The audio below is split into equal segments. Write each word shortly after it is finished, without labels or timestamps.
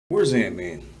Where's Ant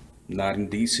Man? Not in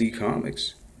DC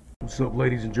Comics. What's up,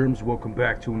 ladies and germs? Welcome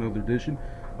back to another edition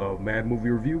of Mad Movie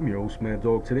Review. I'm your host, Mad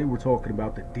Dog. Today we're talking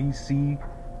about the DC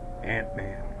Ant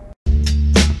Man.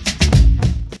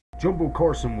 Jumbo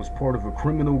Carson was part of a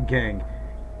criminal gang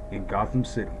in Gotham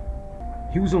City.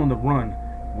 He was on the run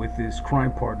with his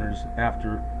crime partners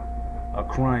after a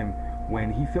crime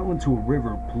when he fell into a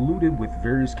river polluted with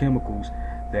various chemicals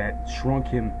that shrunk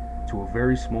him to a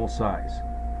very small size.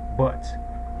 But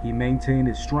he maintained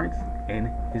his strength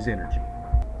and his energy.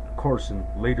 Carson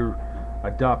later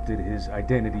adopted his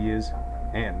identity as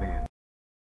Ant Man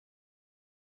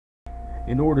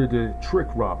in order to trick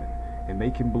Robin and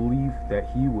make him believe that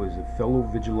he was a fellow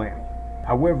vigilante.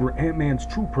 However, Ant Man's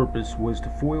true purpose was to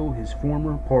foil his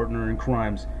former partner in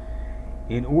crimes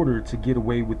in order to get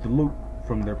away with the loot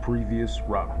from their previous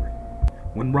robbery.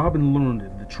 When Robin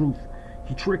learned the truth,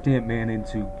 he tricked Ant Man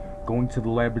into going to the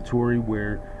laboratory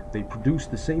where they produced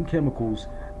the same chemicals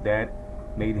that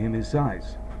made him his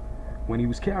size. When he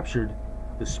was captured,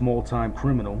 the small-time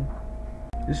criminal,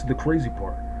 this is the crazy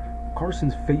part,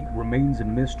 Carson's fate remains a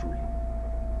mystery,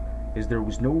 as there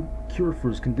was no cure for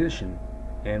his condition,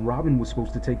 and Robin was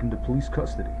supposed to take him to police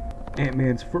custody.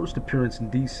 Ant-Man's first appearance in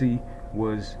DC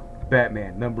was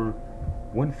Batman number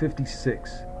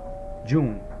 156,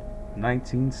 June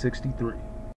 1963.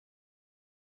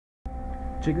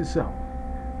 Check this out.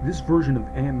 This version of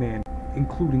Ant-Man,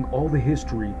 including all the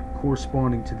history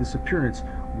corresponding to this appearance,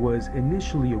 was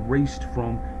initially erased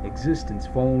from existence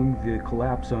following the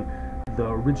collapse of the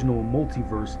original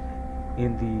multiverse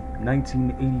in the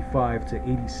 1985 to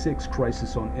 86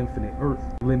 Crisis on Infinite Earth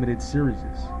limited series.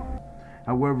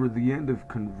 However, the end of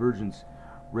Convergence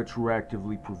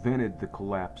retroactively prevented the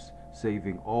collapse,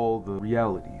 saving all the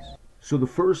realities. So the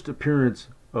first appearance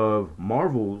of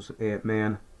Marvel's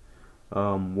Ant-Man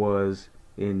was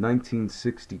in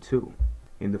 1962,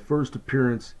 and the first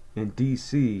appearance in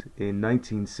DC in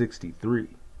 1963.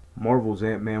 Marvel's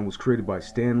Ant-Man was created by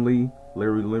Stan Lee,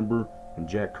 Larry Limber, and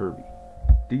Jack Kirby.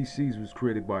 DC's was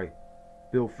created by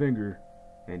Bill Finger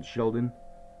and Sheldon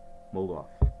Moldoff.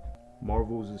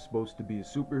 Marvel's is supposed to be a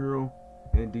superhero,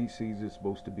 and DC's is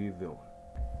supposed to be a villain.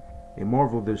 In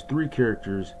Marvel, there's 3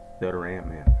 characters that are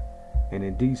Ant-Man, and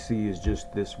in DC is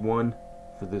just this one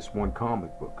for this one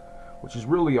comic book, which is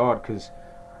really odd because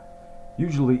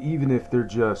usually, even if they're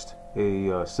just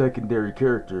a secondary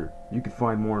character, you can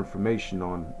find more information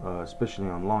on, especially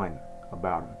online,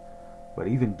 about them. But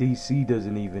even DC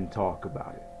doesn't even talk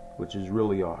about it, which is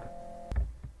really odd.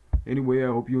 Anyway, I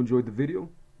hope you enjoyed the video.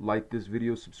 Like this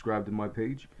video, subscribe to my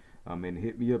page, and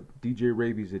hit me up,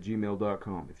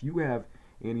 djrabies@gmail.com. If you have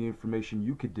any information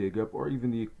you could dig up, or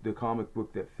even the comic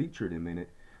book that featured him in it,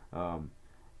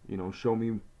 show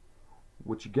me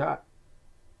what you got.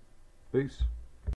 Peace.